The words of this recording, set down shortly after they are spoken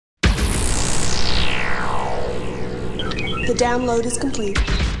The download is complete.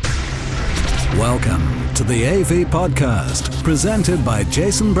 Welcome to the AV Podcast, presented by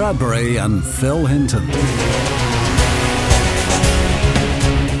Jason Bradbury and Phil Hinton.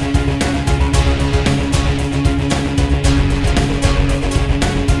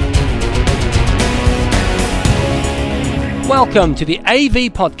 Welcome to the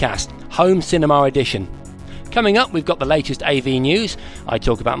AV Podcast, Home Cinema Edition. Coming up, we've got the latest AV news. I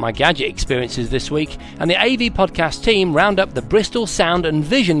talk about my gadget experiences this week, and the AV Podcast team round up the Bristol Sound and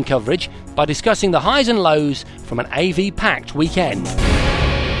Vision coverage by discussing the highs and lows from an AV-packed weekend.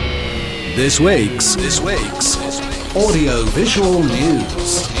 This week's audio-visual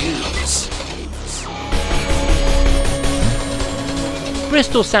news.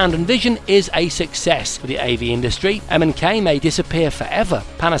 Bristol Sound and Vision is a success for the AV industry. M&K may disappear forever.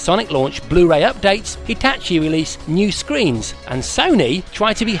 Panasonic launch Blu-ray updates, Hitachi release new screens, and Sony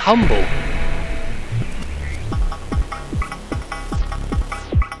try to be humble.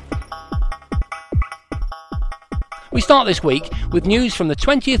 We start this week with news from the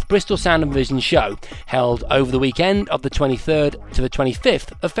 20th Bristol Sound and Vision show, held over the weekend of the 23rd to the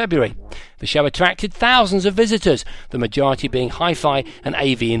 25th of February. The show attracted thousands of visitors, the majority being hi-fi and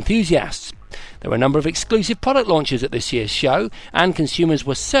AV enthusiasts. There were a number of exclusive product launches at this year's show, and consumers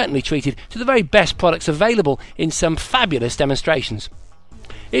were certainly treated to the very best products available in some fabulous demonstrations.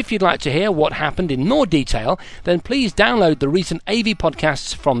 If you'd like to hear what happened in more detail, then please download the recent AV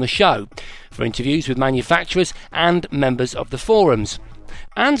podcasts from the show, for interviews with manufacturers and members of the forums.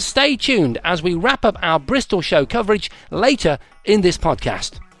 And stay tuned as we wrap up our Bristol show coverage later in this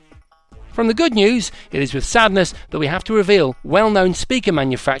podcast. From the good news, it is with sadness that we have to reveal well-known speaker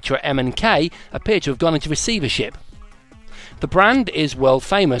manufacturer M&K appear to have gone into receivership. The brand is world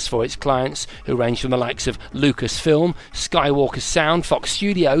famous for its clients, who range from the likes of Lucasfilm, Skywalker Sound, Fox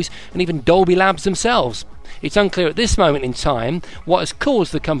Studios, and even Dolby Labs themselves. It's unclear at this moment in time what has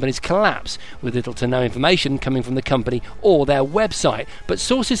caused the company's collapse, with little to no information coming from the company or their website, but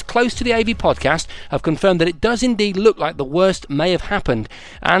sources close to the AV podcast have confirmed that it does indeed look like the worst may have happened,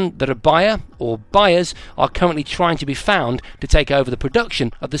 and that a buyer or buyers are currently trying to be found to take over the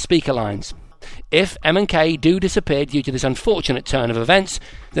production of the speaker lines. If M&K do disappear due to this unfortunate turn of events,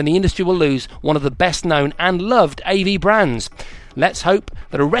 then the industry will lose one of the best known and loved AV brands. Let's hope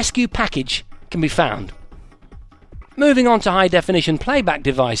that a rescue package can be found. Moving on to high-definition playback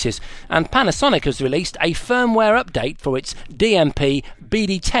devices, and Panasonic has released a firmware update for its DMP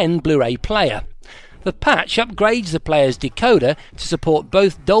BD10 Blu-ray player. The patch upgrades the player's decoder to support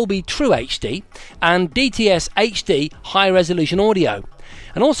both Dolby True HD and DTS HD high-resolution audio,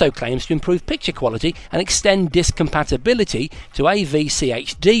 and also claims to improve picture quality and extend disc compatibility to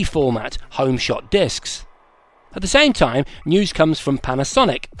AV-CHD format home shot discs. At the same time, news comes from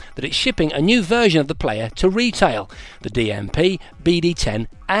Panasonic that it's shipping a new version of the player to retail, the DMP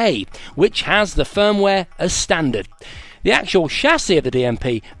BD10A, which has the firmware as standard. The actual chassis of the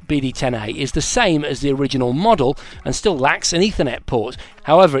DMP BD10A is the same as the original model and still lacks an Ethernet port.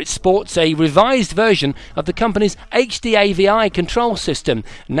 However, it sports a revised version of the company's HD AVI control system,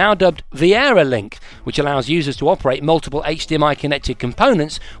 now dubbed Viera Link, which allows users to operate multiple HDMI connected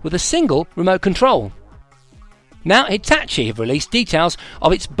components with a single remote control. Now, Hitachi have released details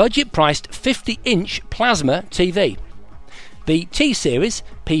of its budget-priced 50-inch plasma TV. The T-Series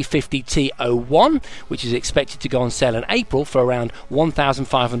P50T01, which is expected to go on sale in April for around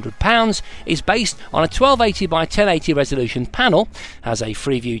 £1,500, is based on a 1280 by 1080 resolution panel, has a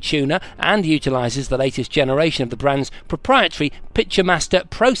Freeview tuner, and utilises the latest generation of the brand's proprietary PictureMaster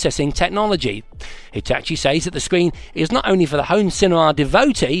processing technology. Hitachi says that the screen is not only for the home cinema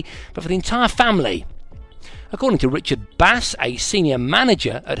devotee, but for the entire family. According to Richard Bass, a senior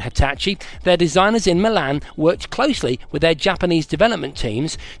manager at Hitachi, their designers in Milan worked closely with their Japanese development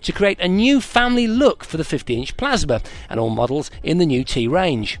teams to create a new family look for the 50-inch plasma and all models in the new T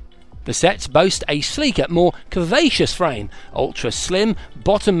range. The sets boast a sleeker, more curvaceous frame, ultra-slim,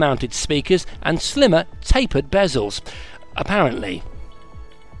 bottom-mounted speakers and slimmer, tapered bezels. Apparently.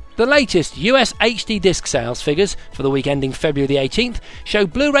 The latest US HD disc sales figures for the week ending February the 18th show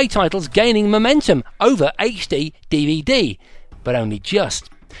Blu-ray titles gaining momentum over HD DVD, but only just.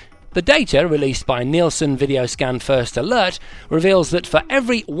 The data, released by Nielsen VideoScan First Alert, reveals that for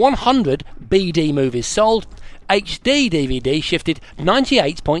every 100 BD movies sold, HD DVD shifted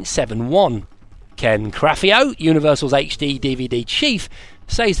 98.71. Ken Crafio, Universal's HD DVD chief,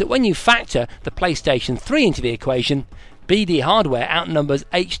 says that when you factor the PlayStation 3 into the equation, BD hardware outnumbers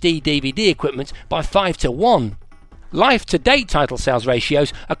HD DVD equipment by 5 to 1. Life-to-date title sales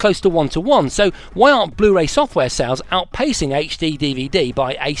ratios are close to 1 to 1, so why aren't Blu-ray software sales outpacing HD DVD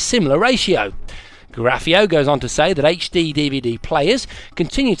by a similar ratio? Garafio goes on to say that HD DVD players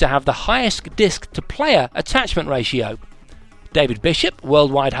continue to have the highest disc-to-player attachment ratio. David Bishop,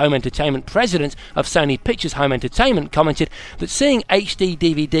 Worldwide Home Entertainment President of Sony Pictures Home Entertainment, commented that seeing HD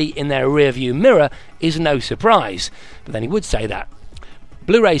DVD in their rearview mirror is no surprise, but then he would say that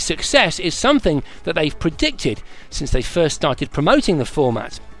Blu-ray's success is something that they've predicted since they first started promoting the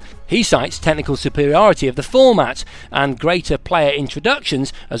format. He cites technical superiority of the format and greater player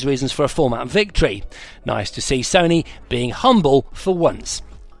introductions as reasons for a format victory. Nice to see Sony being humble for once.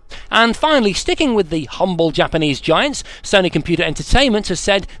 And finally, sticking with the humble Japanese giants, Sony Computer Entertainment has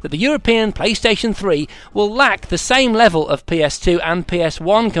said that the European PlayStation 3 will lack the same level of PS2 and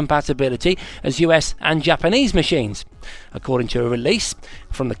PS1 compatibility as US and Japanese machines. According to a release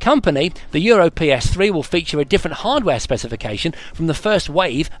from the company, the Euro PS3 will feature a different hardware specification from the first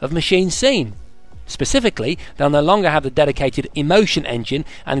wave of machines seen. Specifically, they'll no longer have the dedicated Emotion engine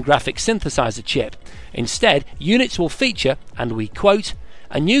and graphic synthesizer chip. Instead, units will feature, and we quote,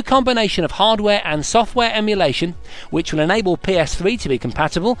 a new combination of hardware and software emulation, which will enable PS3 to be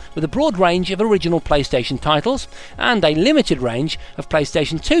compatible with a broad range of original PlayStation titles and a limited range of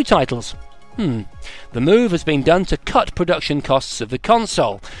PlayStation 2 titles. The move has been done to cut production costs of the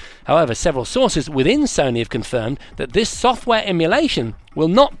console. However, several sources within Sony have confirmed that this software emulation will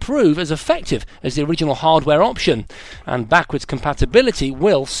not prove as effective as the original hardware option, and backwards compatibility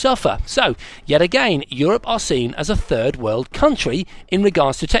will suffer. So, yet again, Europe are seen as a third world country in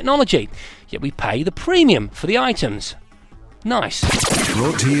regards to technology, yet we pay the premium for the items. Nice.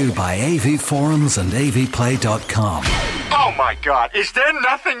 Brought to you by AV Forums and AVPlay.com. Oh my God, is there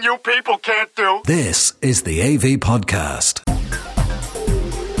nothing you people can't do? This is the AV Podcast.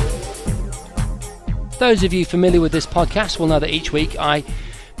 Those of you familiar with this podcast will know that each week I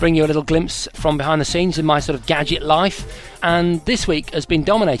bring you a little glimpse from behind the scenes in my sort of gadget life, and this week has been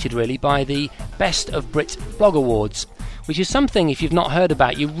dominated really by the Best of Brit Blog Awards, which is something, if you've not heard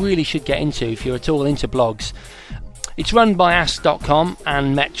about, you really should get into if you're at all into blogs. It's run by Ask.com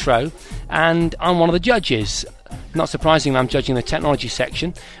and Metro, and I'm one of the judges. Not surprisingly, I'm judging the technology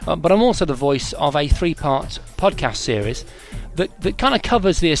section, but I'm also the voice of a 3-part podcast series that kind of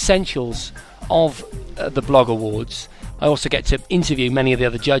covers the essentials of the Blog Awards. I also get to interview many of the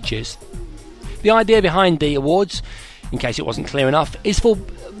other judges. The idea behind the awards, in case it wasn't clear enough, is for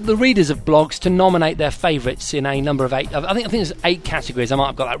the readers of blogs to nominate their favourites in a number of 8. I think there's 8 categories. I might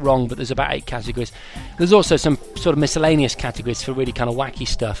have got that wrong, but there's about 8 categories. There's also some sort of miscellaneous categories for really kind of wacky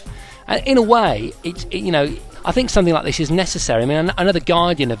stuff. And in a way, I think something like this is necessary. I mean, I know The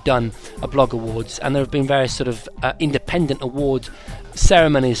Guardian have done a Blog Awards, and there have been various sort of independent award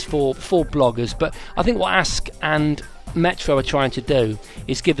ceremonies for bloggers, but I think what Ask and Metro are trying to do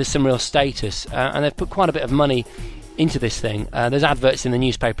is give us some real status, and they've put quite a bit of money into this thing. There's adverts in the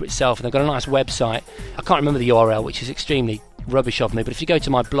newspaper itself, and they've got a nice website. I can't remember the URL, which is extremely rubbish of me, but if you go to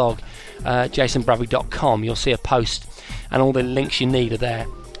my blog, jasonbradbury.com, you'll see a post, and all the links you need are there.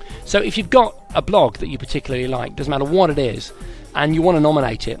 So if you've got a blog that you particularly like, doesn't matter what it is, and you want to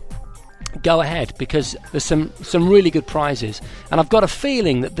nominate it, go ahead, because there's some really good prizes, and I've got a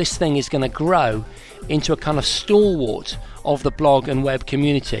feeling that this thing is going to grow into a kind of stalwart of the blog and web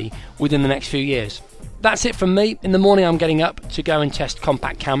community within the next few years. That's it from me. In the morning I'm getting up to go and test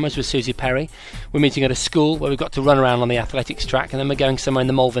compact cameras with Susie Perry. We're meeting at a school where we've got to run around on the athletics track, and then we're going somewhere in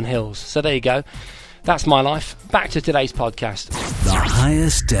the Malvern Hills. So there you go. That's my life. Back to today's podcast. The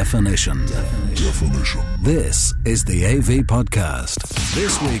highest definition. This is the AV Podcast.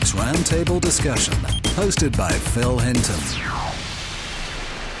 This week's roundtable discussion, hosted by Phil Hinton.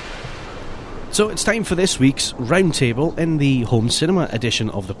 So it's time for this week's roundtable in the home cinema edition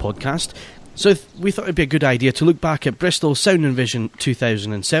of the podcast. So we thought it'd be a good idea to look back at Bristol Sound and Vision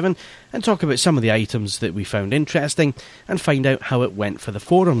 2007 and talk about some of the items that we found interesting and find out how it went for the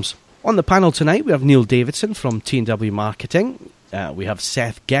forums. On the panel tonight, we have Neil Davidson from T&W Marketing. We have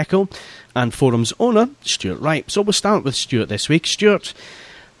Seth Gecko and forums owner Stuart Wright. So we'll start with Stuart this week. Stuart,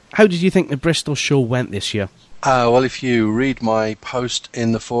 how did you think the Bristol show went this year? Well, if you read my post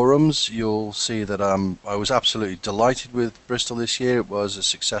in the forums, you'll see that I was absolutely delighted with Bristol this year. It was a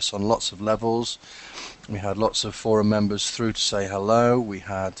success on lots of levels. We had lots of forum members through to say hello. We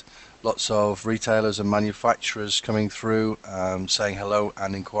had lots of retailers and manufacturers coming through, saying hello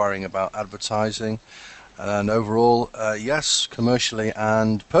and inquiring about advertising. And overall, yes, commercially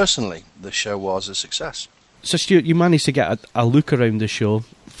and personally, the show was a success. So Stuart, you managed to get a look around the show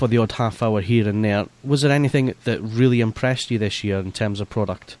for the odd half hour here and there. Was there anything that really impressed you this year in terms of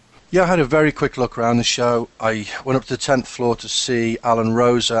product? Yeah, I had a very quick look around the show. I went up to the 10th floor to see Alan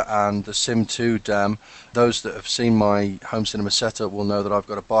Rosa and the Sim 2 Dem. Those that have seen my home cinema setup will know that I've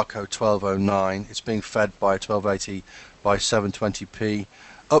got a Barco 1209. It's being fed by a 1280 by 720p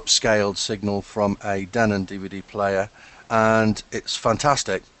upscaled signal from a Denon DVD player, and it's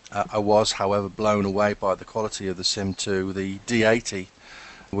fantastic. I was, however, blown away by the quality of the Sim 2. The D80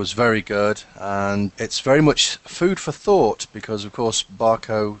 was very good, and it's very much food for thought because, of course,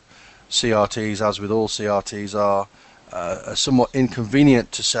 Barco CRTs, as with all CRTs, are somewhat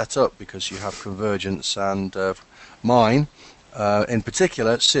inconvenient to set up because you have convergence, and mine in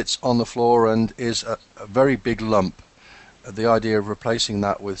particular sits on the floor and is a very big lump. The idea of replacing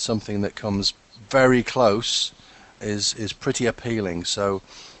that with something that comes very close is pretty appealing. So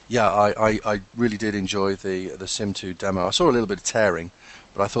yeah, I really did enjoy the Sim 2 demo. I saw a little bit of tearing,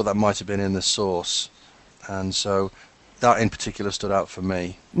 but I thought that might have been in the source, and so that in particular stood out for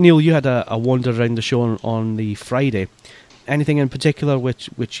me. Neil, you had a wander around the show on the Friday. Anything in particular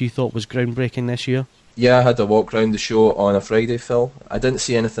which you thought was groundbreaking this year? Yeah, I had a walk around the show on a Friday, Phil. I didn't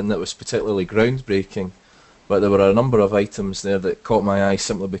see anything that was particularly groundbreaking, but there were a number of items there that caught my eye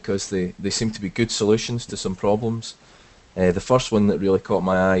simply because they seemed to be good solutions to some problems. The first one that really caught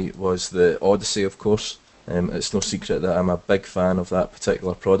my eye was the Odyssey, of course. It's no secret that I'm a big fan of that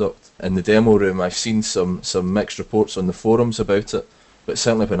particular product. In the demo room, I've seen some mixed reports on the forums about it, but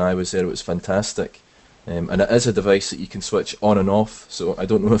certainly when I was there, it was fantastic. And it is a device that you can switch on and off, so I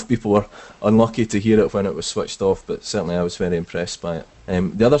don't know if people were unlucky to hear it when it was switched off, but certainly I was very impressed by it.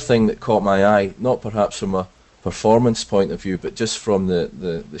 The other thing that caught my eye, not perhaps from a performance point of view, but just from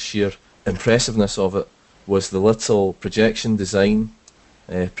the sheer impressiveness of it, was the little projection design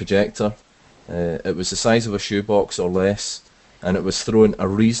projector. It was the size of a shoebox or less, and it was throwing a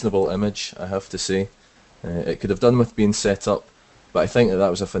reasonable image, I have to say. It could have done with being set up, but I think that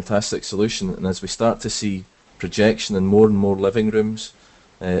was a fantastic solution, and as we start to see projection in more and more living rooms,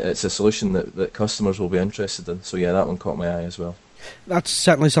 it's a solution that customers will be interested in. So yeah, that one caught my eye as well. That's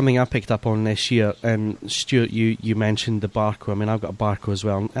certainly something I picked up on this year. And Stuart, you mentioned the Barco. I mean, I've got a Barco as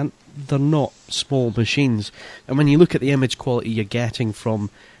well, and they're not small machines. And when you look at the image quality you're getting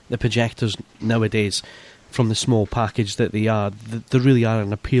from the projectors nowadays, from the small package that they are, they really are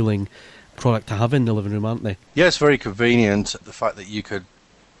an appealing product to have in the living room, aren't they? Yeah, it's very convenient. The fact that you could,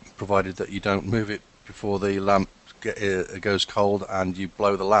 provided that you don't move it before the lamp goes cold and you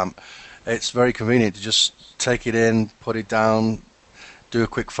blow the lamp, it's very convenient to just take it in, put it down, do a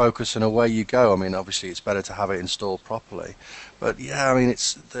quick focus, and away you go. I mean, obviously it's better to have it installed properly, but yeah, I mean,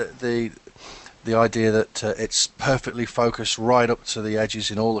 it's the idea that it's perfectly focused right up to the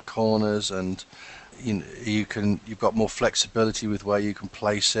edges in all the corners, and you've got more flexibility with where you can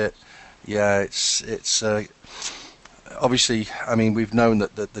place it. Yeah, it's obviously, I mean, we've known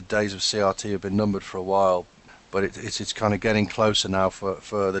that the days of CRT have been numbered for a while, but it's kind of getting closer now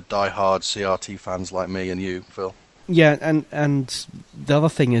for the die-hard CRT fans like me and you, Phil. Yeah, and the other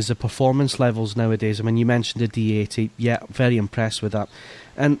thing is the performance levels nowadays. I mean, you mentioned the D80. Yeah, very impressed with that.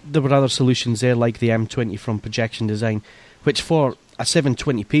 And there were other solutions there, like the M20 from Projection Design, which for a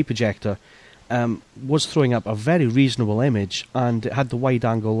 720p projector was throwing up a very reasonable image, and it had the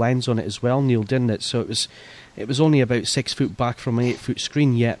wide-angle lens on it as well, Neil, didn't it? So it was only about 6 foot back from an 8-foot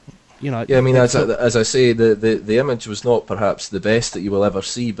screen, yet. Yeah, I mean, as I say, the image was not perhaps the best that you will ever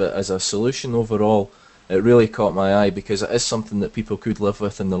see, but as a solution overall, it really caught my eye because it is something that people could live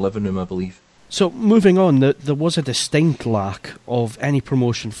with in the living room, I believe. So moving on, there was a distinct lack of any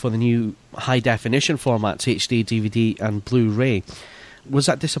promotion for the new high-definition formats, HD, DVD and Blu-ray. Was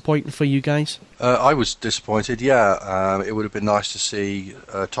that disappointing for you guys? I was disappointed, yeah. It would have been nice to see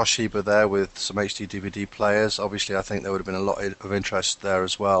Toshiba there with some HD DVD players. Obviously, I think there would have been a lot of interest there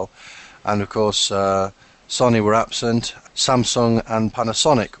as well. And of course, Sony were absent. Samsung and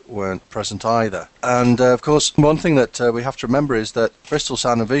Panasonic weren't present either. And of course, one thing that we have to remember is that Bristol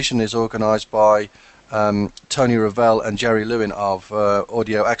Sound and Vision is organised by Tony Revell and Jerry Lewin of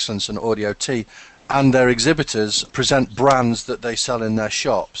Audio Excellence and Audio T, and their exhibitors present brands that they sell in their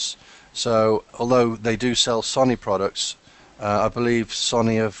shops. So although they do sell Sony products, I believe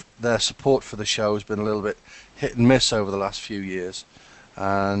Sony, their support for the show has been a little bit hit and miss over the last few years,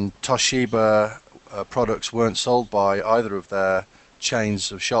 and Toshiba products weren't sold by either of their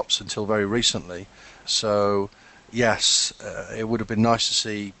chains of shops until very recently. So yes, it would have been nice to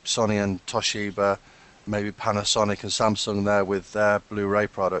see Sony and Toshiba, maybe Panasonic and Samsung there with their Blu-ray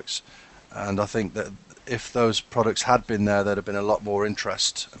products, and I think that if those products had been there, there'd have been a lot more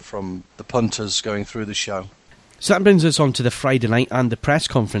interest from the punters going through the show. So that brings us on to the Friday night and the press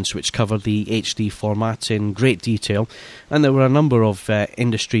conference, which covered the HD format in great detail. And there were a number of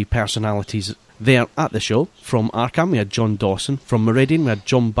industry personalities there at the show. From Arkham, we had John Dawson. From Meridian, we had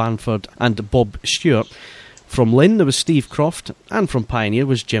John Banford and Bob Stewart. From Lynn, there was Steve Croft. And from Pioneer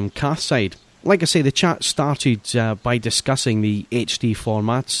was Jim Cathside. Like I say, the chat started by discussing the HD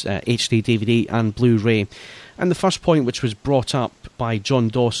formats, HD DVD and Blu-ray. And the first point which was brought up by John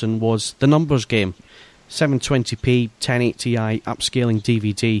Dawson was the numbers game. 720p, 1080i, upscaling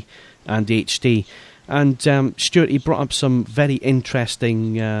DVD and HD. And Stuart, he brought up some very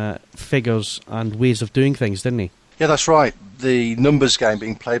interesting figures and ways of doing things, didn't he? Yeah, that's right. The numbers game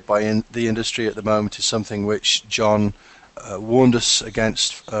being played by the industry at the moment is something which John warned us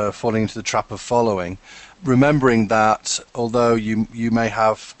against falling into the trap of following. Remembering that although you may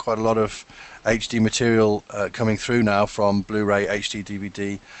have quite a lot of HD material coming through now from Blu-ray, HD,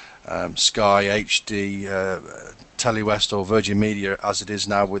 DVD, Sky, HD, Telewest or Virgin Media as it is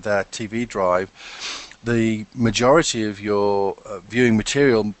now with their TV drive, the majority of your viewing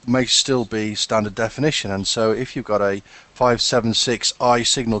material may still be standard definition, and so if you've got a 576i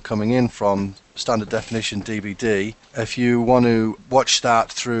signal coming in from standard definition DVD, if you want to watch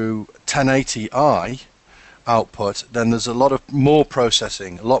that through 1080i output, then there's a lot more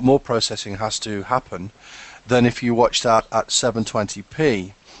processing has to happen than if you watch that at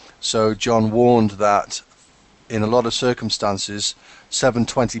 720p. So John warned that in a lot of circumstances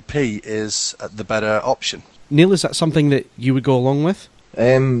 720p is the better option. Neil, is that something that you would go along with?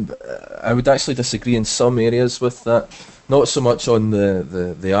 I would actually disagree in some areas with that. Not so much on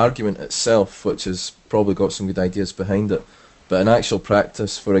the argument itself, which has probably got some good ideas behind it, but in actual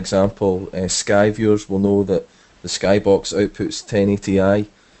practice, for example, Sky viewers will know that the Skybox outputs 1080i,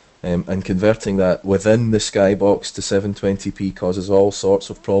 and converting that within the Skybox to 720p causes all sorts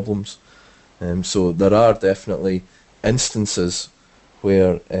of problems. So there are definitely instances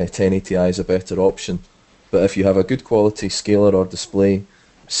where 1080i is a better option, but if you have a good quality scaler or display,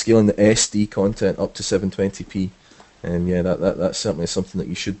 scaling the SD content up to 720p, that's certainly something that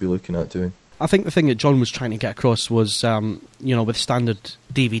you should be looking at doing. I think the thing that John was trying to get across was, with standard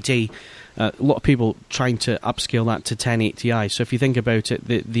DVD, a lot of people trying to upscale that to 1080i. So if you think about it,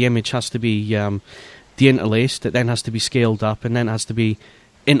 the image has to be deinterlaced, it then has to be scaled up, and then it has to be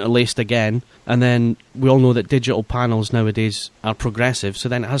interlaced again. And then we all know that digital panels nowadays are progressive, so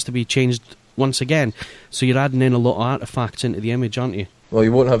then it has to be changed once again. So you're adding in a lot of artefacts into the image, aren't you? Well,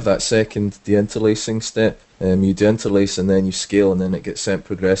 you won't have that second deinterlacing step. You deinterlace and then you scale, and then it gets sent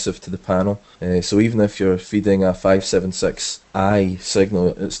progressive to the panel. So even if you're feeding a 576i signal,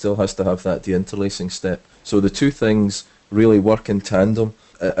 it still has to have that deinterlacing step. So the two things really work in tandem.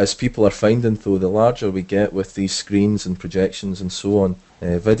 As people are finding, though, the larger we get with these screens and projections and so on,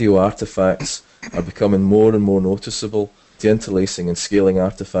 video artifacts are becoming more and more noticeable. Deinterlacing and scaling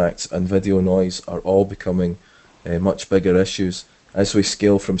artifacts and video noise are all becoming much bigger issues. As we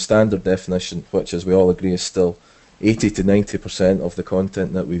scale from standard definition, which as we all agree is still 80 to 90% of the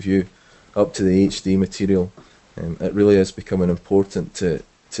content that we view, up to the HD material, it really is becoming important to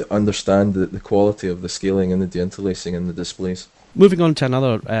understand the quality of the scaling and the deinterlacing in the displays. Moving on to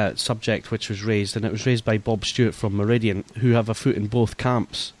another subject which was raised, and it was raised by Bob Stewart from Meridian, who have a foot in both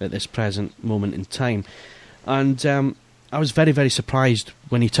camps at this present moment in time. And I was very, very surprised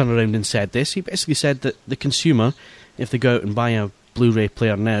when he turned around and said this. He basically said that the consumer, if they go out and buy a Blu-ray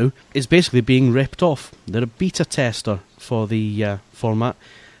player now, is basically being ripped off. They're a beta tester for the format,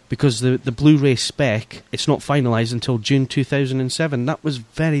 because the Blu-ray spec, it's not finalised until June 2007. That was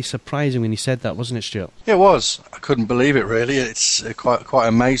very surprising when he said that, wasn't it, Stuart? Yeah, it was. I couldn't believe it, really. It's quite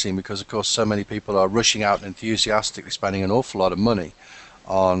amazing, because, of course, so many people are rushing out and enthusiastically spending an awful lot of money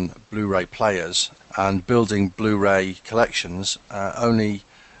on Blu-ray players and building Blu-ray collections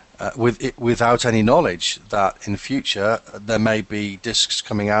without any knowledge that in future there may be discs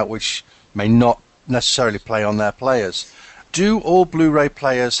coming out which may not necessarily play on their players. Do all Blu-ray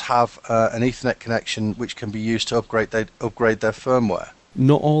players have an Ethernet connection which can be used to upgrade their firmware?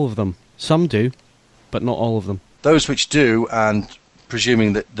 Not all of them. Some do, but not all of them. Those which do, and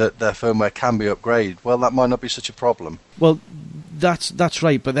presuming that their firmware can be upgraded, well, that might not be such a problem. Well, that's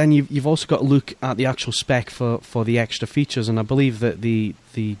right, but then you've also got to look at the actual spec for the extra features, and I believe that the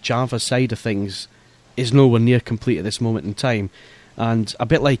Java side of things is nowhere near complete at this moment in time. And a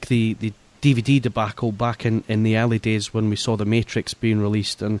bit like the DVD debacle back in the early days when we saw The Matrix being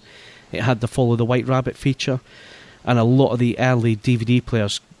released, and it had the Follow the White Rabbit feature, and a lot of the early DVD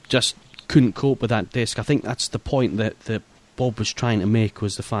players just couldn't cope with that disc. I think that's the point that Bob was trying to make,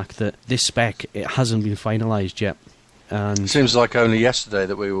 was the fact that this spec, it hasn't been finalised yet. And it seems like only yesterday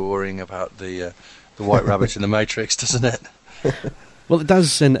that we were worrying about the the White Rabbit in the Matrix, doesn't it? Well, it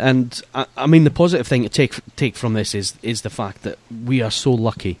does, and I mean, the positive thing to take from this is the fact that we are so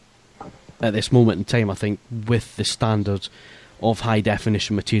lucky at this moment in time, I think, with the standards of high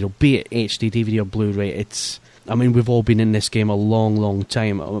definition material, be it HD, DVD or Blu-ray. I mean, we've all been in this game a long, long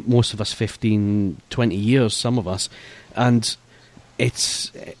time, most of us 15, 20 years, some of us, and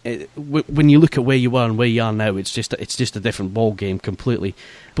when you look at where you were and where you are now, it's just a different ball game completely.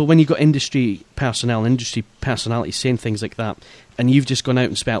 But when you've got industry personnel, industry personalities saying things like that, and you've just gone out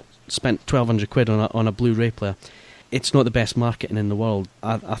and spent £1,200 on a Blu-ray player, it's not the best marketing in the world.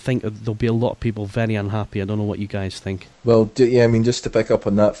 I think there'll be a lot of people very unhappy. I don't know what you guys think. Well, I mean, just to pick up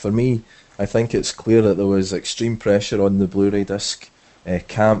on that, for me, I think it's clear that there was extreme pressure on the Blu-ray disc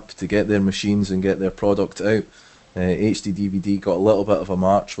camp to get their machines and get their product out. HD DVD got a little bit of a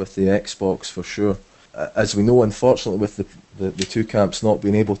march with the Xbox for sure. As we know, unfortunately, with the two camps not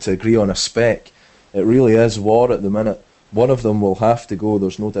being able to agree on a spec, it really is war at the minute. One of them will have to go,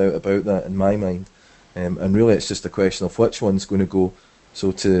 there's no doubt about that in my mind. And really it's just a question of which one's going to go.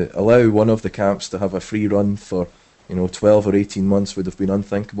 So to allow one of the camps to have a free run for 12 or 18 months would have been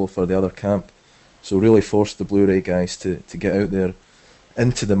unthinkable for the other camp. So really forced the Blu-ray guys to get out there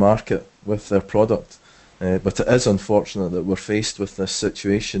into the market with their product. But it is unfortunate that we're faced with this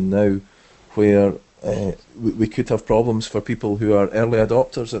situation now where we could have problems for people who are early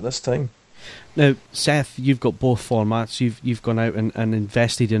adopters at this time. Now, Seth, you've got both formats. You've gone out and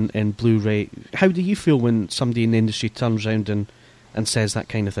invested in Blu-ray. How do you feel when somebody in the industry turns around and says that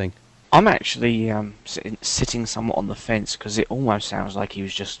kind of thing? I'm actually sitting somewhat on the fence, because it almost sounds like he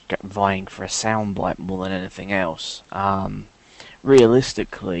was just vying for a soundbite more than anything else.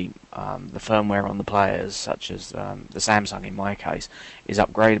 Realistically, the firmware on the players, such as the Samsung in my case, is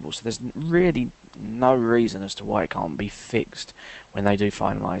upgradable, so there's really no reason as to why it can't be fixed when they do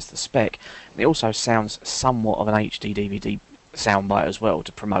finalise the spec. It also sounds somewhat of an HD DVD soundbite as well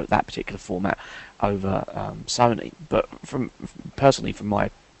to promote that particular format over Sony, but personally from my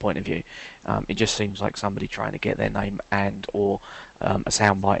point of view, it just seems like somebody trying to get their name or a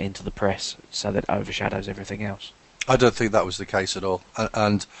soundbite into the press so that it overshadows everything else. I don't think that was the case at all,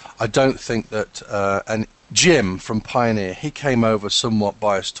 and I don't think that. And Jim from Pioneer, he came over somewhat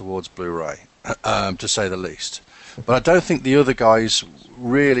biased towards Blu-ray, to say the least. But I don't think the other guys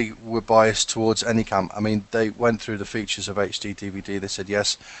really were biased towards any camp. I mean, they went through the features of HD DVD. They said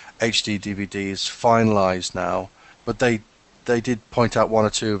yes, HD DVD is finalised now, but they did point out one or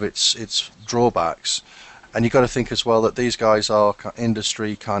two of its drawbacks. And you've got to think as well that these guys are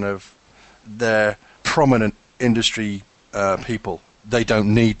industry they're prominent industry people. They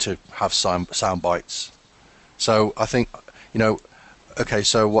don't need to have sound bites. So I think, okay,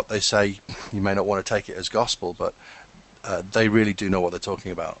 so what they say, you may not want to take it as gospel, but they really do know what they're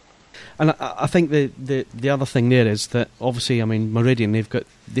talking about. And I think the other thing there is that obviously, I mean, Meridian, they've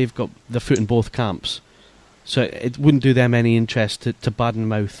got the foot in both camps, so it wouldn't do them any interest to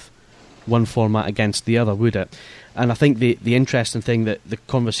badmouth one format against the other, would it? And I think the interesting thing that the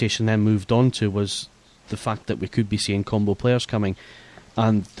conversation then moved on to was the fact that we could be seeing combo players coming.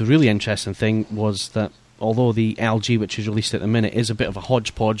 And the really interesting thing was that although the LG, which is released at the minute, is a bit of a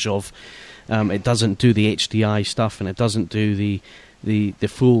hodgepodge of it doesn't do the HDI stuff and it doesn't do the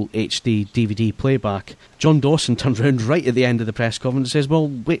full HD DVD playback, John Dawson turned around right at the end of the press conference and says, well,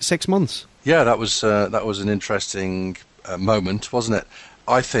 wait 6 months. Yeah, that was an interesting moment, wasn't it?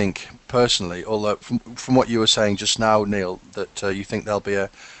 I think, personally, although from what you were saying just now, Neil, that you think there'll be a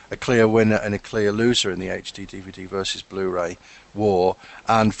clear winner and a clear loser in the HD DVD versus Blu-ray war,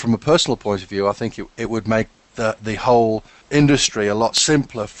 and from a personal point of view, I think it would make the whole industry a lot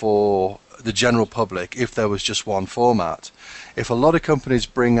simpler for the general public if there was just one format. If a lot of companies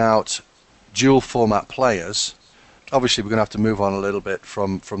bring out dual format players, obviously we're going to have to move on a little bit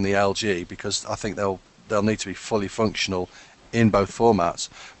from the LG, because I think they'll need to be fully functional in both formats.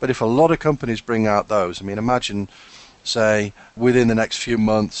 But if a lot of companies bring out those, I mean, imagine, say, within the next few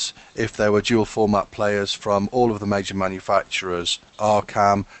months, if there were dual format players from all of the major manufacturers,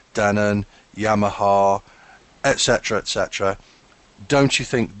 Arcam, Denon, Yamaha, etc., don't you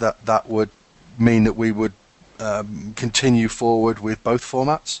think that would mean that we would continue forward with both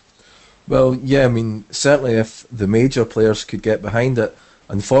formats? Well, yeah, I mean, certainly if the major players could get behind it.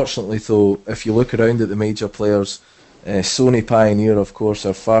 Unfortunately, though, if you look around at the major players, Sony, Pioneer, of course,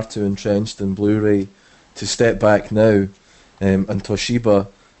 are far too entrenched in Blu-ray to step back now, and Toshiba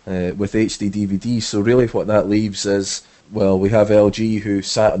with HD DVD. So really what that leaves is, well, we have LG who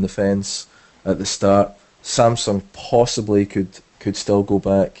sat on the fence at the start. Samsung possibly could still go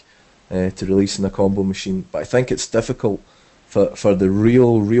back to releasing a combo machine, but I think it's difficult for the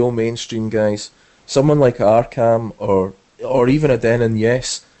real mainstream guys. someone like Arkham or even a Denon,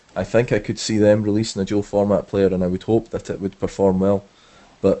 yes, I think I could see them releasing a dual format player, and I would hope that it would perform well.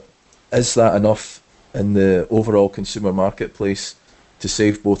 But is that enough in the overall consumer marketplace to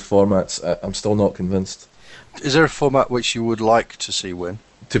save both formats? I'm still not convinced. Is there a format which you would like to see win?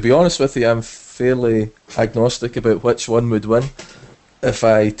 To be honest with you, I'm fairly agnostic about which one would win. If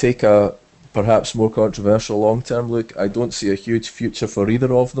I take a perhaps more controversial long-term look, I don't see a huge future for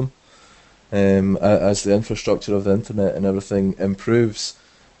either of them. As the infrastructure of the internet and everything improves,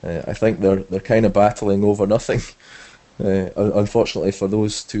 I think they're kind of battling over nothing. Unfortunately for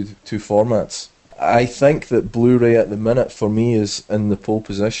those two formats, I think that Blu-ray at the minute for me is in the pole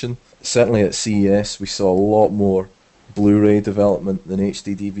position. Certainly at CES we saw a lot more Blu-ray development than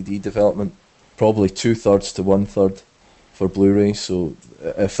HD DVD development, probably 2/3 to 1/3 for Blu-ray. So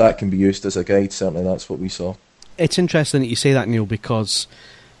if that can be used as a guide, certainly that's what we saw. It's interesting that you say that, Neil, because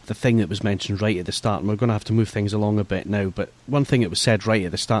the thing that was mentioned right at the start, and we're going to have to move things along a bit now, but one thing that was said right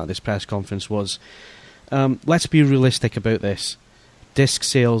at the start of this press conference was, let's be realistic about this. Disc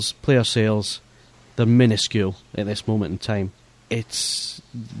sales, player sales, they're minuscule at this moment in time. It's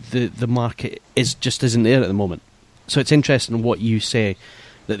the market isn't there at the moment. So it's interesting what you say,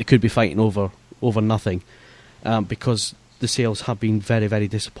 that they could be fighting over nothing, because the sales have been very, very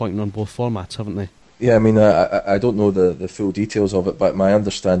disappointing on both formats, haven't they? Yeah, I mean, I don't know the full details of it, but my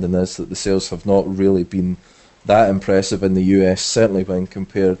understanding is that the sales have not really been that impressive in the US, certainly when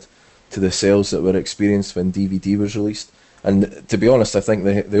compared to the sales that were experienced when DVD was released. And to be honest, I think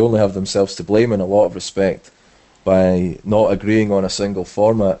they only have themselves to blame in a lot of respect by not agreeing on a single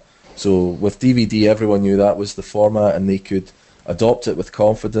format. So with DVD, everyone knew that was the format and they could adopt it with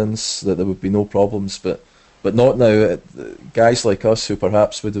confidence, that there would be no problems, but not now. Guys like us who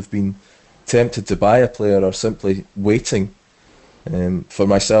perhaps would have been tempted to buy a player are simply waiting. For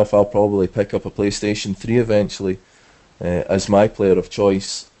myself, I'll probably pick up a PlayStation 3 eventually as my player of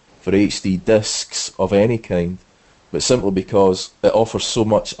choice for HD discs of any kind, but simply because it offers so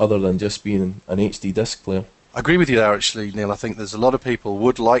much other than just being an HD disc player. I agree with you there, actually, Neil. I think there's a lot of people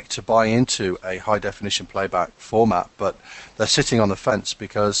would like to buy into a high-definition playback format, but they're sitting on the fence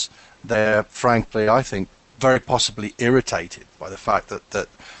because they're, frankly, I think, very possibly irritated by the fact that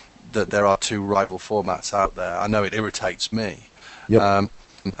there are two rival formats out there. I know it irritates me. Yep.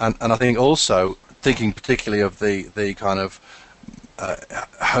 And I think also, thinking particularly of the kind of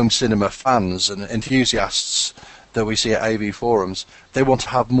home cinema fans and enthusiasts that we see at AV forums, they want to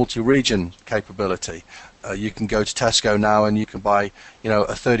have multi-region capability. You can go to Tesco now and you can buy, a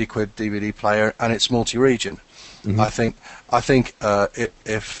 £30 DVD player and it's multi-region. Mm-hmm. I think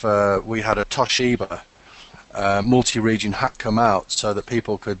if we had a Toshiba multi-region hack come out so that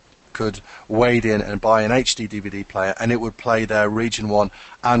people could wade in and buy an HD DVD player and it would play their Region 1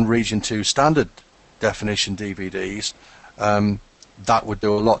 and Region 2 standard definition DVDs, that would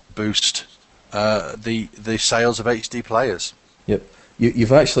do a lot to boost the sales of HD players. Yep.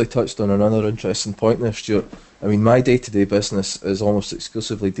 You've actually touched on another interesting point there, Stuart. I mean, my day-to-day business is almost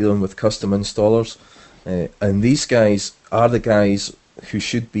exclusively dealing with custom installers, and these guys are the guys who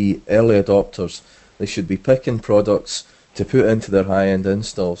should be early adopters. They should be picking products to put into their high-end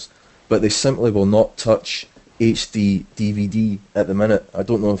installs, but they simply will not touch HD DVD at the minute. I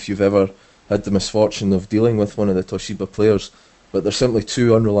don't know if you've ever had the misfortune of dealing with one of the Toshiba players, but they're simply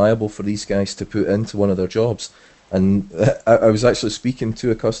too unreliable for these guys to put into one of their jobs. And I was actually speaking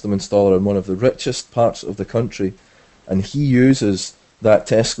to a custom installer in one of the richest parts of the country, and he uses that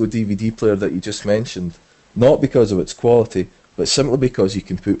Tesco DVD player that you just mentioned, not because of its quality, but simply because you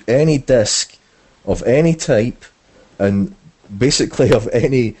can put any disc of any type and basically of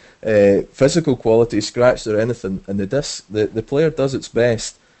any physical quality, scratched or anything, and the player does its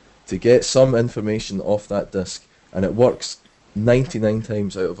best to get some information off that disc, and it works 99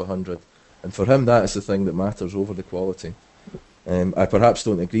 times out of 100. And for him, that is the thing that matters over the quality. I perhaps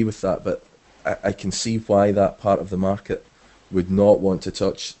don't agree with that, but I can see why that part of the market would not want to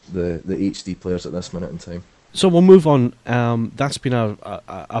touch the HD players at this minute in time. So we'll move on. That's been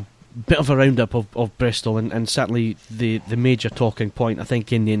a bit of a roundup of Bristol, and certainly the major talking point, I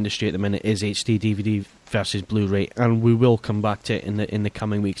think, in the industry at the minute is HD DVD versus Blu-ray, and we will come back to it in the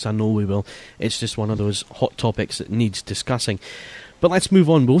coming weeks. I know we will. It's just one of those hot topics that needs discussing. But let's move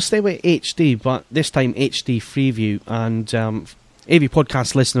on. We'll stay with HD, but this time HD Freeview, and AV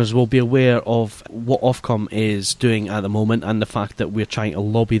Podcast listeners will be aware of what Ofcom is doing at the moment and the fact that we're trying to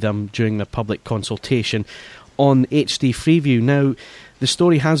lobby them during the public consultation on HD Freeview. Now, the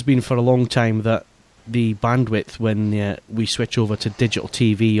story has been for a long time that the bandwidth when we switch over to digital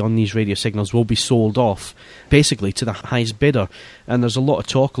TV on these radio signals will be sold off basically to the highest bidder. And there's a lot of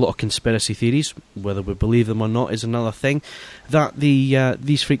talk, a lot of conspiracy theories, whether we believe them or not is another thing, that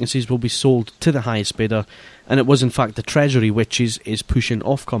these frequencies will be sold to the highest bidder. And it was in fact the Treasury which is pushing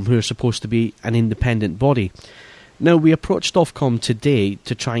Ofcom, who are supposed to be an independent body. Now, we approached Ofcom today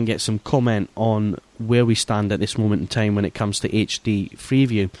to try and get some comment on where we stand at this moment in time when it comes to HD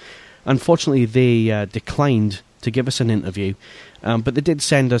Freeview. Unfortunately, they declined to give us an interview, but they did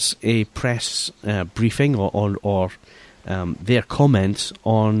send us a press briefing or their comments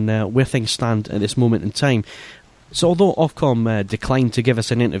on where things stand at this moment in time. So although Ofcom declined to give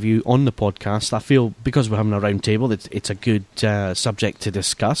us an interview on the podcast, I feel because we're having a round table, it's a good subject to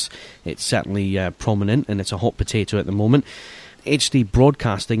discuss. It's certainly prominent and it's a hot potato at the moment. HD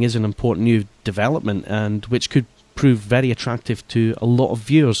broadcasting is an important new development and which could prove very attractive to a lot of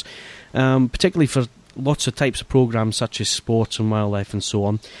viewers, particularly for lots of types of programmes such as sports and wildlife and so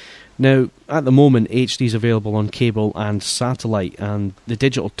on. Now, at the moment, HD is available on cable and satellite, and the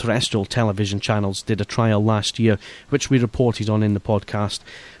digital terrestrial television channels did a trial last year, which we reported on in the podcast,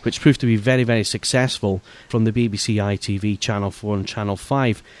 which proved to be very, very successful from the BBC ITV Channel 4 and Channel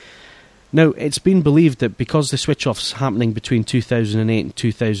 5. Now, it's been believed that because the switch-off's happening between 2008 and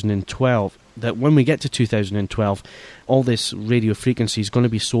 2012, that when we get to 2012, all this radio frequency is going to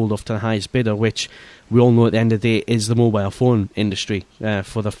be sold off to the highest bidder, which we all know at the end of the day is the mobile phone industry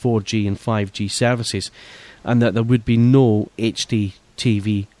for the 4G and 5G services, and that there would be no HD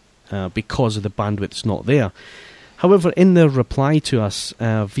TV because of the bandwidth's not there. However, in their reply to us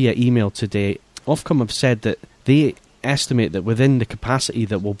via email today, Ofcom have said that they estimate that within the capacity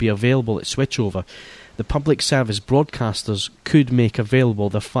that will be available at switchover, the public service broadcasters could make available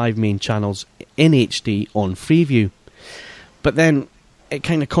the 5 main channels in HD on Freeview. But then it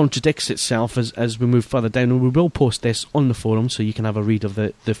kind of contradicts itself as we move further down, and we will post this on the forum so you can have a read of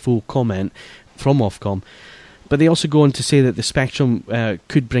the full comment from Ofcom. But they also go on to say that the spectrum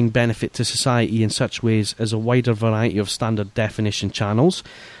could bring benefit to society in such ways as a wider variety of standard definition channels,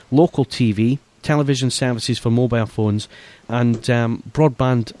 local TV, television services for mobile phones, and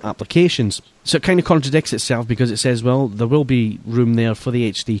broadband applications. So it kind of contradicts itself because it says, well, there will be room there for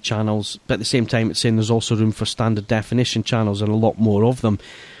the HD channels, but at the same time it's saying there's also room for standard definition channels and a lot more of them,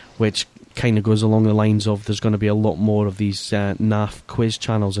 which kind of goes along the lines of there's going to be a lot more of these NAF quiz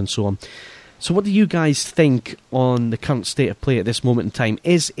channels and so on. So what do you guys think on the current state of play at this moment in time?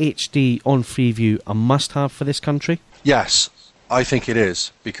 Is HD on Freeview a must-have for this country? Yes, I think it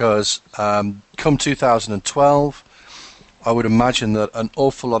is, because come 2012, I would imagine that an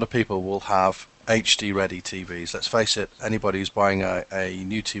awful lot of people will have HD-ready TVs. Let's face it, anybody who's buying a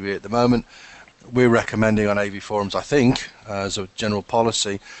new TV at the moment, we're recommending on AV Forums, I think, as a general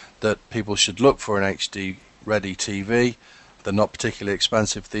policy, that people should look for an HD-ready TV. They're not particularly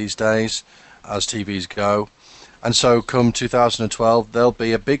expensive these days, as TVs go. And so come 2012, there'll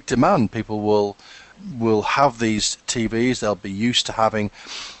be a big demand. People will have these TVs. They'll be used to having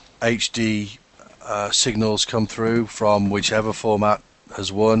HD signals come through from whichever format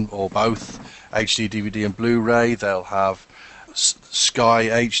has won, or both HD, DVD and Blu-ray. They'll have Sky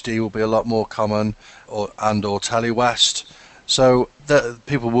HD will be a lot more common, or Telewest. So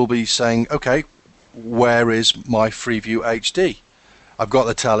people will be saying, okay, where is my Freeview HD? I've got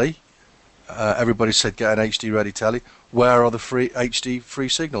the telly. Everybody said get an HD ready telly. Where are the free HD free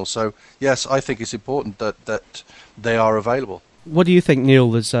signals? So yes, I think it's important that they are available. What do you think,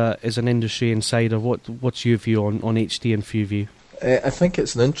 Neil, as an industry insider? What's your view on HD and Freeview? I think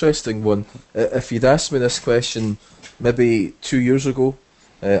it's an interesting one. If you'd asked me this question maybe 2 years ago,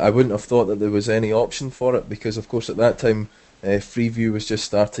 I wouldn't have thought that there was any option for it, because of course at that time Freeview was just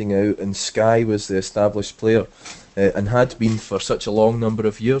starting out and Sky was the established player and had been for such a long number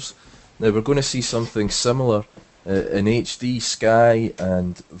of years. Now we're going to see something similar in HD. Sky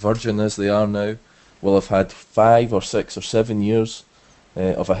and Virgin, as they are now, will have had 5 or 6 or 7 years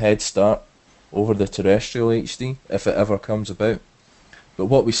of a head start over the terrestrial HD, if it ever comes about. But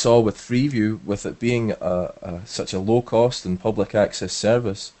what we saw with Freeview, with it being such a low cost and public access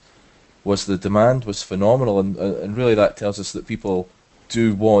service, was the demand was phenomenal, and really that tells us that people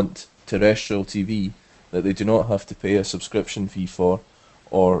do want terrestrial TV that they do not have to pay a subscription fee for,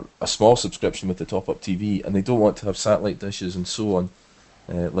 or a small subscription with the top-up TV, and they don't want to have satellite dishes and so on,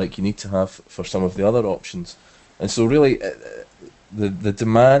 like you need to have for some of the other options. And so really, the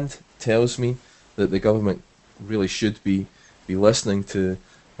demand tells me that the government really should be listening to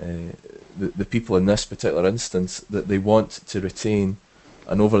the people in this particular instance, that they want to retain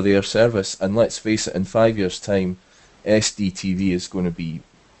an over-the-air service. And let's face it, in 5 years' time, SDTV is going to be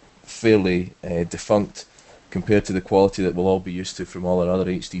fairly defunct compared to the quality that we'll all be used to from all our other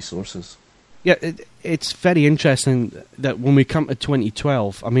HD sources. Yeah, it's very interesting that when we come to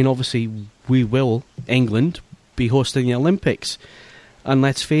 2012, I mean, obviously we will, England, be hosting the Olympics. And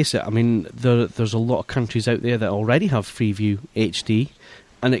let's face it, I mean, there's a lot of countries out there that already have Freeview HD,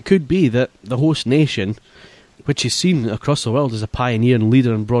 and it could be that the host nation, which is seen across the world as a pioneer and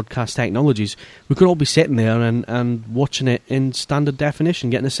leader in broadcast technologies, we could all be sitting there and watching it in standard definition,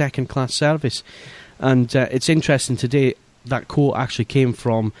 getting a second-class service. And it's interesting today, that quote actually came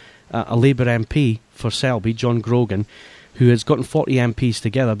from a Labour MP for Selby, John Grogan, who has gotten 40 MPs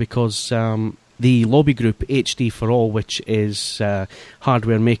together because the lobby group HD for All, which is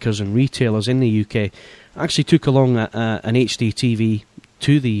hardware makers and retailers in the UK, actually took along an HD TV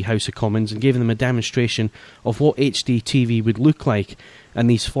to the House of Commons and gave them a demonstration of what HD TV would look like. And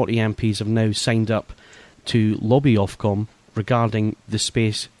these 40 MPs have now signed up to lobby Ofcom regarding the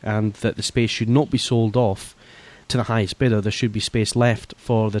space, and that the space should not be sold off to the highest bidder. There should be space left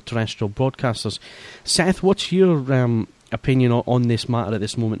for the terrestrial broadcasters. Seth, what's your opinion on this matter at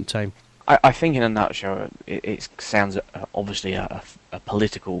this moment in time? I think in a nutshell it sounds obviously a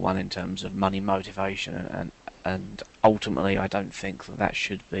political one in terms of money motivation, and ultimately I don't think that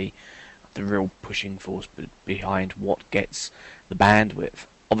should be the real pushing force behind what gets the bandwidth.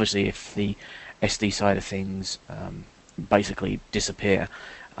 Obviously if the SD side of things basically disappear,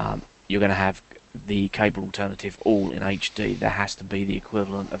 you're going to have the cable alternative all in HD. There has to be the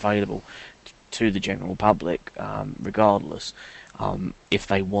equivalent available to the general public, regardless, if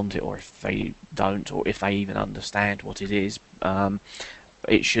they want it or if they don't, or if they even understand what it is.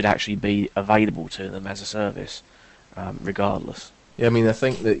 It should actually be available to them as a service, regardless. Yeah, I mean, I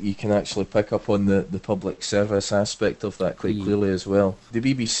think that you can actually pick up on the public service aspect of that quite clearly as well. The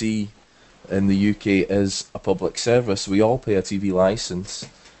BBC in the UK is a public service. We all pay a TV licence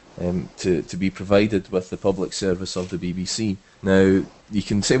to be provided with the public service of the BBC. Now, you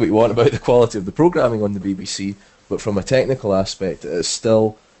can say what you want about the quality of the programming on the BBC, but from a technical aspect, it is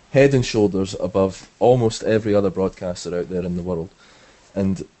still head and shoulders above almost every other broadcaster out there in the world.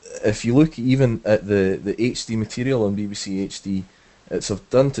 And if you look even at the HD material on BBC HD, it's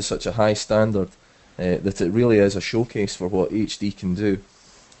done to such a high standard that it really is a showcase for what HD can do.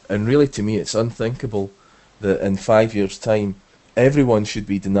 And really, to me, it's unthinkable that in 5 years' time, everyone should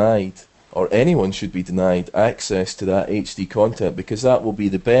be denied, or anyone should be denied, access to that HD content, because that will be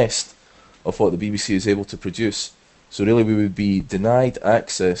the best of what the BBC is able to produce. So really, we would be denied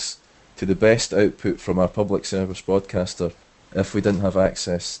access to the best output from our public service broadcaster if we didn't have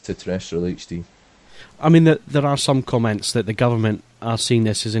access to terrestrial HD. I mean, there are some comments that the government are seeing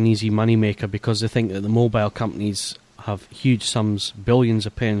this as an easy moneymaker because they think that the mobile companies have huge sums, billions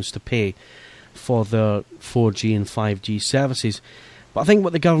of pounds to pay for their 4G and 5G services. But I think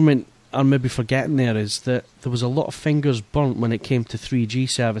what the government are maybe forgetting there is that there was a lot of fingers burnt when it came to 3G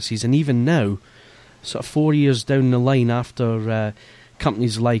services, and even now, sort of 4 years down the line after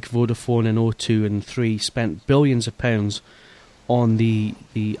companies like Vodafone and O2 and 3 spent billions of pounds on the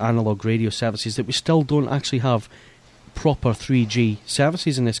analogue radio services, that we still don't actually have proper 3G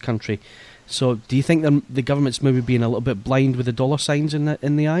services in this country. So do you think the government's maybe being a little bit blind with the dollar signs in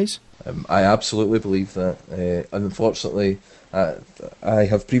the eyes? I absolutely believe that. Unfortunately, I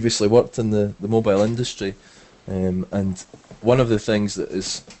have previously worked in the mobile industry, and one of the things that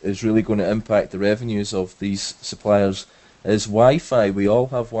is really going to impact the revenues of these suppliers is Wi-Fi. We all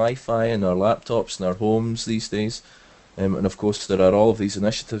have Wi-Fi in our laptops and our homes these days, and of course there are all of these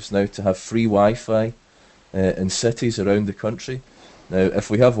initiatives now to have free Wi-Fi in cities around the country. Now, if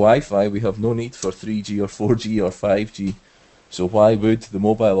we have Wi-Fi, we have no need for 3G or 4G or 5G. So why would the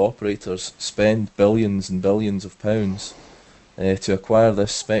mobile operators spend billions and billions of pounds to acquire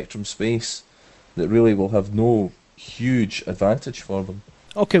this spectrum space that really will have no huge advantage for them?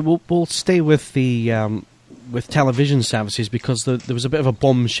 Okay, we'll stay with the with television services, because there was a bit of a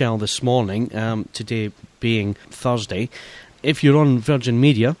bombshell this morning, today being Thursday. If you're on Virgin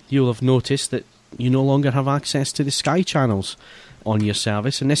Media, you'll have noticed that you no longer have access to the Sky channels on your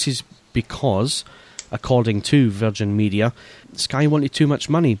service, and this is because, according to Virgin Media, Sky wanted too much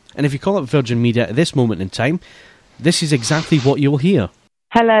money. And if you call up Virgin Media at this moment in time, this is exactly what you'll hear.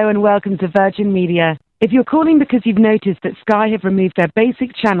 Hello and welcome to Virgin Media. If you're calling because you've noticed that Sky have removed their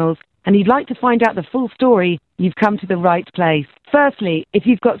basic channels and you'd like to find out the full story, you've come to the right place. Firstly, if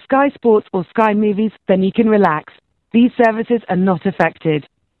you've got Sky Sports or Sky Movies, then you can relax. These services are not affected.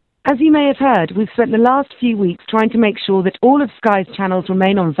 As you may have heard, we've spent the last few weeks trying to make sure that all of Sky's channels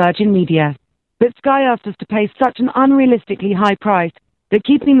remain on Virgin Media. But Sky asked us to pay such an unrealistically high price that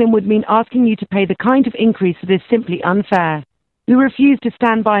keeping them would mean asking you to pay the kind of increase that is simply unfair. We refuse to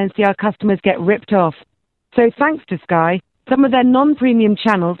stand by and see our customers get ripped off. So thanks to Sky, some of their non-premium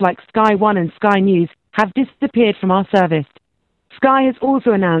channels like Sky One and Sky News have disappeared from our service. Sky has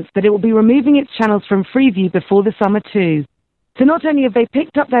also announced that it will be removing its channels from Freeview before the summer too. So not only have they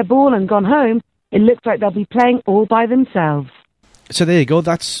picked up their ball and gone home, it looks like they'll be playing all by themselves. So there you go,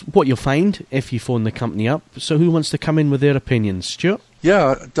 that's what you'll find if you phone the company up. So who wants to come in with their opinions? Stuart?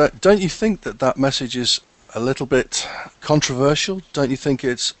 Yeah, don't you think that message is a little bit controversial? Don't you think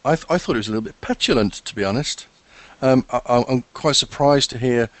it's... I thought it was a little bit petulant, to be honest. I'm quite surprised to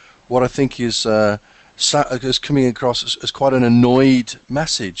hear what I think is coming across as quite an annoyed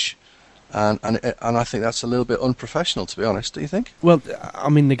message. And I think that's a little bit unprofessional, to be honest. Do you think? Well, I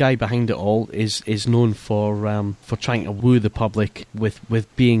mean, the guy behind it all is known for trying to woo the public with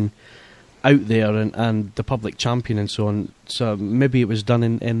being out there and the public champion and so on. So maybe it was done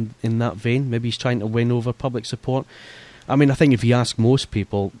in that vein. Maybe he's trying to win over public support. I mean, I think if you ask most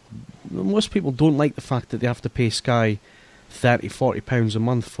people don't like the fact that they have to pay Sky £30-40 a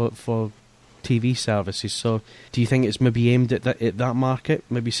month for TV services. So do you think it's maybe aimed at that market,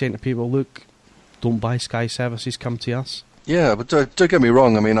 maybe saying to people, look, don't buy Sky services, come to us? Yeah, but don't get me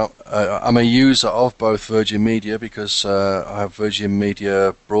wrong. I mean, I'm a user of both Virgin Media because I have Virgin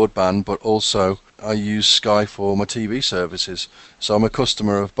Media broadband, but also I use Sky for my TV services, so I'm a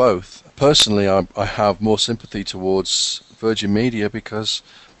customer of both. Personally, I have more sympathy towards Virgin Media because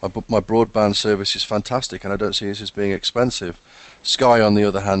my broadband service is fantastic and I don't see it as being expensive. Sky, on the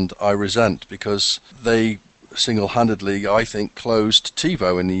other hand, I resent because they single-handedly, I think, closed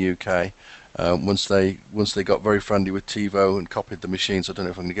TiVo in the UK once they got very friendly with TiVo and copied the machines. I don't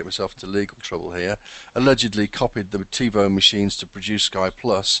know if I'm going to get myself into legal trouble here. Allegedly copied the TiVo machines to produce Sky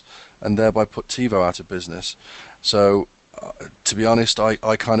Plus and thereby put TiVo out of business. So, to be honest,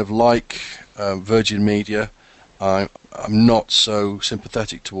 I kind of like Virgin Media. I'm not so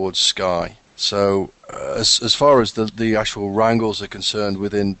sympathetic towards Sky. So as far as the actual wrangles are concerned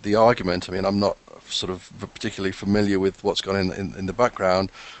within the argument, I mean, I'm not sort of particularly familiar with what's gone in the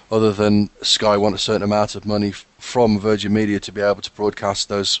background, other than Sky want a certain amount of money from Virgin Media to be able to broadcast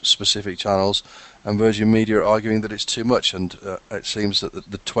those specific channels, and Virgin Media are arguing that it's too much, and it seems that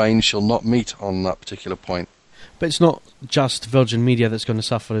the twain shall not meet on that particular point. But it's not just Virgin Media that's going to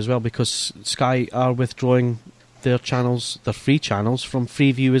suffer as well, because Sky are withdrawing their channels, their free channels, from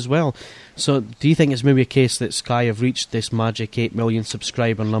Freeview as well. So do you think it's maybe a case that Sky have reached this magic 8 million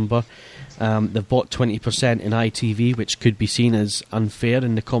subscriber number? They've bought 20% in ITV, which could be seen as unfair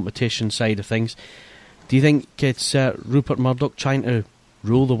in the competition side of things. Do you think it's Rupert Murdoch trying to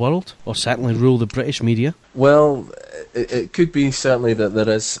rule the world, or certainly rule the British media? Well, it could be certainly that there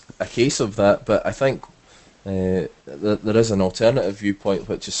is a case of that, but I think there is an alternative viewpoint,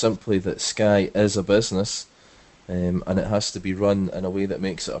 which is simply that Sky is a business, and it has to be run in a way that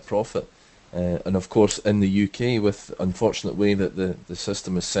makes it a profit. And of course, in the UK, with the unfortunate way that the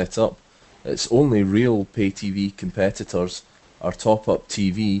system is set up, its only real pay TV competitors are Top Up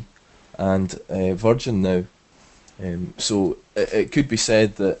TV and Virgin now. So it could be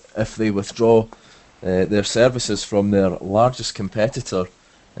said that if they withdraw their services from their largest competitor,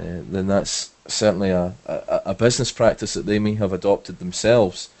 then that's certainly a business practice that they may have adopted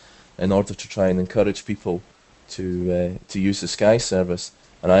themselves in order to try and encourage people to use the Sky service.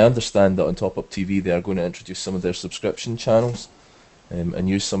 And I understand that on Top Up TV they are going to introduce some of their subscription channels and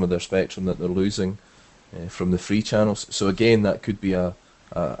use some of their spectrum that they're losing from the free channels. So again, that could be a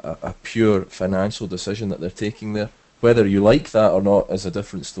pure financial decision that they're taking there. Whether you like that or not is a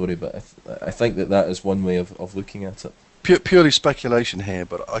different story, but I think that is one way of looking at it. Purely speculation here,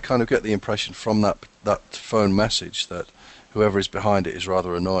 but I kind of get the impression from that phone message that whoever is behind it is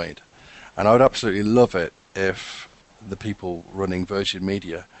rather annoyed. And I would absolutely love it if the people running Virgin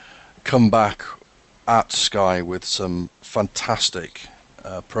Media come back at Sky with some fantastic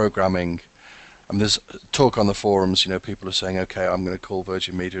programming. I mean, there's talk on the forums, people are saying, okay, I'm going to call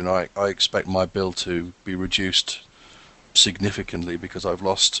Virgin Media and I expect my bill to be reduced significantly because I've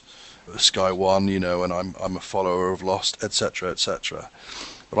lost Sky One, and I'm a follower of Lost, etc., etc.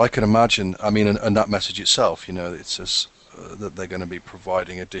 But I can imagine, I mean, and that message itself, it says that they're going to be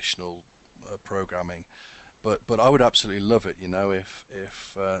providing additional programming. But I would absolutely love it,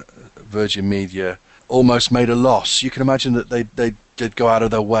 if Virgin Media almost made a loss. You can imagine that they'd go out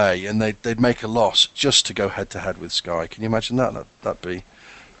of their way and they'd make a loss just to go head to head with Sky. Can you imagine that? That'd be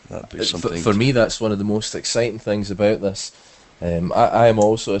something. For me, that's one of the most exciting things about this. I am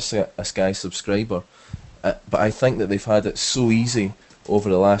also a Sky subscriber, but I think that they've had it so easy over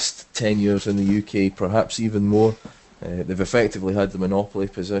the last 10 years in the UK, perhaps even more. They've effectively had the monopoly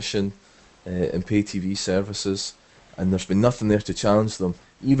position in pay TV services. and there's been nothing there to challenge them.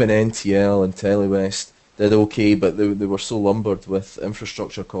 Even NTL and Telewest did okay, but they were so lumbered with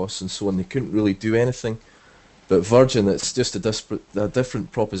infrastructure costs and so on, they couldn't really do anything. But Virgin, it's just a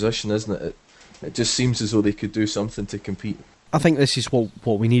different proposition, isn't it? It just seems as though they could do something to compete. I think this is what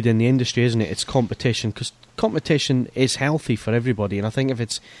we need in the industry, isn't it? It's competition, because competition is healthy for everybody. And I think if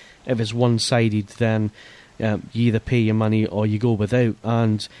it's one-sided, then you either pay your money or you go without.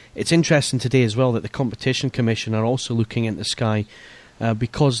 And it's interesting today as well that the Competition Commission are also looking into Sky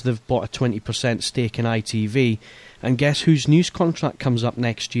because they've bought a 20% stake in ITV. And guess whose news contract comes up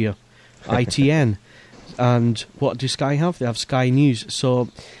next year? ITN. And what do Sky have? They have Sky News. So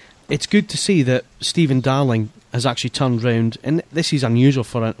it's good to see that Stephen Darling has actually turned round, and this is unusual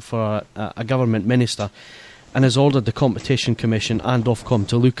for a government minister, and has ordered the Competition Commission and Ofcom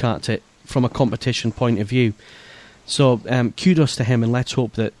to look at it from a competition point of view. So kudos to him, and let's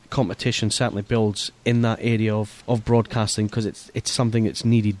hope that competition certainly builds in that area of broadcasting, because it's something that's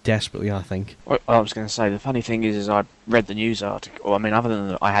needed desperately, I think. Well, I was going to say, the funny thing is I read the news article. I mean, other than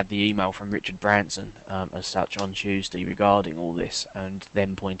that, I had the email from Richard Branson as such on Tuesday regarding all this, and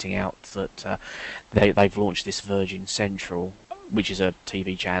them pointing out that they've launched this Virgin Central, which is a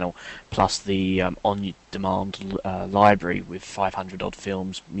TV channel, plus the on-demand library with 500 odd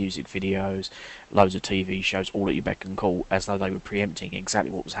films, music videos, loads of TV shows, all at your beck and call, as though they were preempting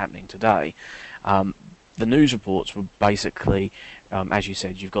exactly what was happening today. The news reports were basically, as you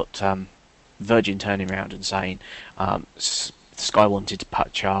said, you've got Virgin turning around and saying Sky wanted to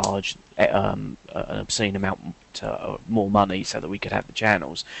charge an obscene amount more money so that we could have the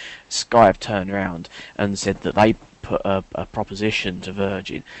channels. Sky have turned around and said that they put a proposition to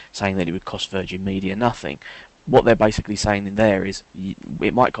Virgin saying that it would cost Virgin Media nothing. What they're basically saying in there is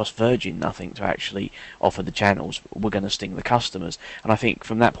it might cost Virgin nothing to actually offer the channels. We're going to sting the customers. And I think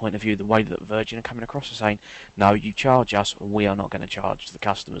from that point of view, the way that Virgin are coming across is saying, no, you charge us, we are not going to charge the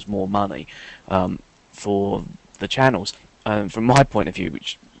customers more money for the channels. From my point of view,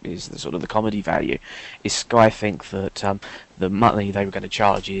 which is the sort of the comedy value, is Sky think that the money they were going to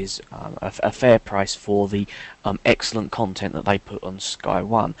charge is a fair price for the excellent content that they put on Sky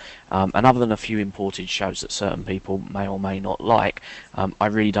One. And other than a few imported shows that certain people may or may not like, I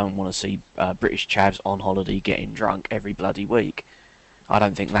really don't want to see British chavs on holiday getting drunk every bloody week. I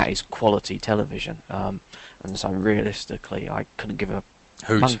don't think that is quality television. And so realistically, I couldn't give a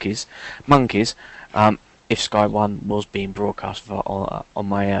monkeys if Sky One was being broadcast on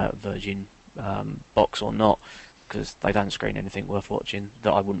my Virgin box or not, because they don't screen anything worth watching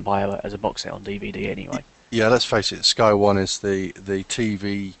that I wouldn't buy as a box set on DVD anyway. Yeah, let's face it, Sky One is the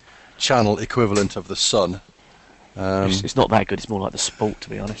TV channel equivalent of The Sun. It's not that good, it's more like the Sport, to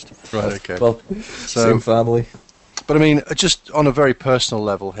be honest. Right, okay. Well, same family. But I mean, just on a very personal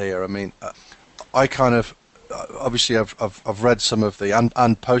level here, I mean, I kind of... Obviously, I've read some of the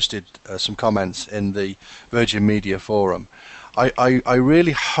and posted some comments in the Virgin Media forum. I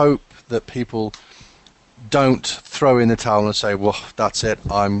really hope that people don't throw in the towel and say, "Well, that's it.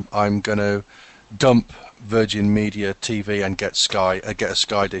 I'm going to dump Virgin Media TV and get a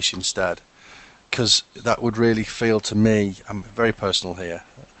Sky dish instead," because that would really feel to me. I'm very personal here.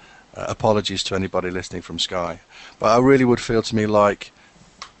 Apologies to anybody listening from Sky, but I really would feel to me like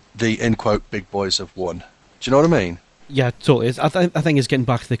the in quote big boys have won. Do you know what I mean? Yeah, totally. I think it's getting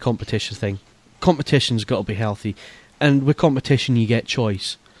back to the competition thing. Competition's got to be healthy. And with competition, you get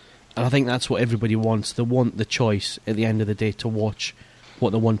choice. And I think that's what everybody wants. They want the choice at the end of the day to watch what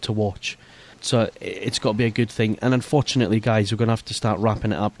they want to watch. So it's got to be a good thing. And unfortunately, guys, we're going to have to start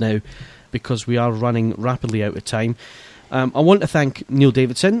wrapping it up now because we are running rapidly out of time. I want to thank Neil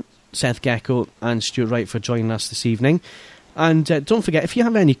Davidson, Seth Gecko and Stuart Wright for joining us this evening. And don't forget, if you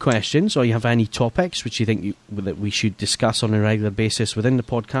have any questions or you have any topics which you think that we should discuss on a regular basis within the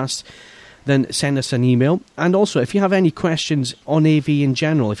podcast, then send us an email. And also, if you have any questions on AV in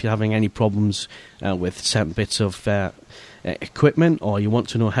general, if you're having any problems with certain bits of equipment, or you want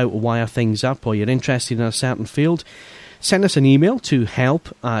to know how to wire things up, or you're interested in a certain field, send us an email to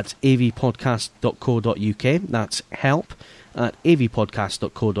help@avpodcast.co.uk. That's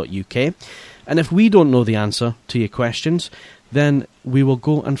help@avpodcast.co.uk. And if we don't know the answer to your questions, then we will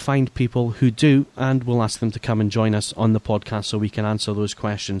go and find people who do, and we'll ask them to come and join us on the podcast so we can answer those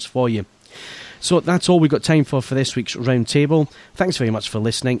questions for you. So that's all we've got time for this week's Round Table. Thanks very much for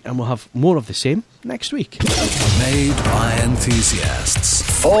listening, and we'll have more of the same next week. Made by enthusiasts.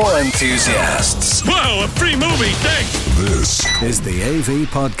 For enthusiasts. Wow, a free movie, thanks! This is the AV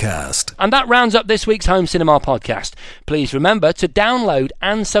Podcast. And that rounds up this week's Home Cinema Podcast. Please remember to download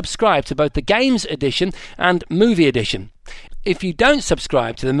and subscribe to both the Games Edition and Movie Edition. If you don't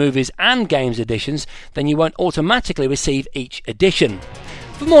subscribe to the movies and games editions, then you won't automatically receive each edition.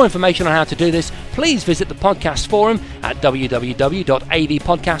 For more information on how to do this, please visit the podcast forum at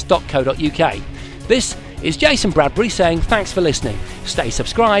www.avpodcast.co.uk. This is Jason Bradbury saying thanks for listening. Stay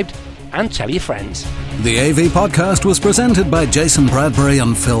subscribed and tell your friends. The AV Podcast was presented by Jason Bradbury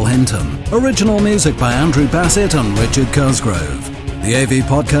and Phil Hinton. Original music by Andrew Bassett and Richard Cosgrove. The AV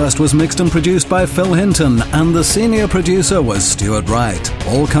Podcast was mixed and produced by Phil Hinton, and the senior producer was Stuart Wright.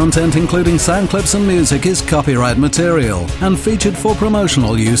 All content, including sound clips and music, is copyright material and featured for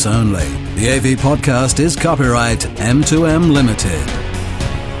promotional use only. The AV Podcast is copyright M2M Limited.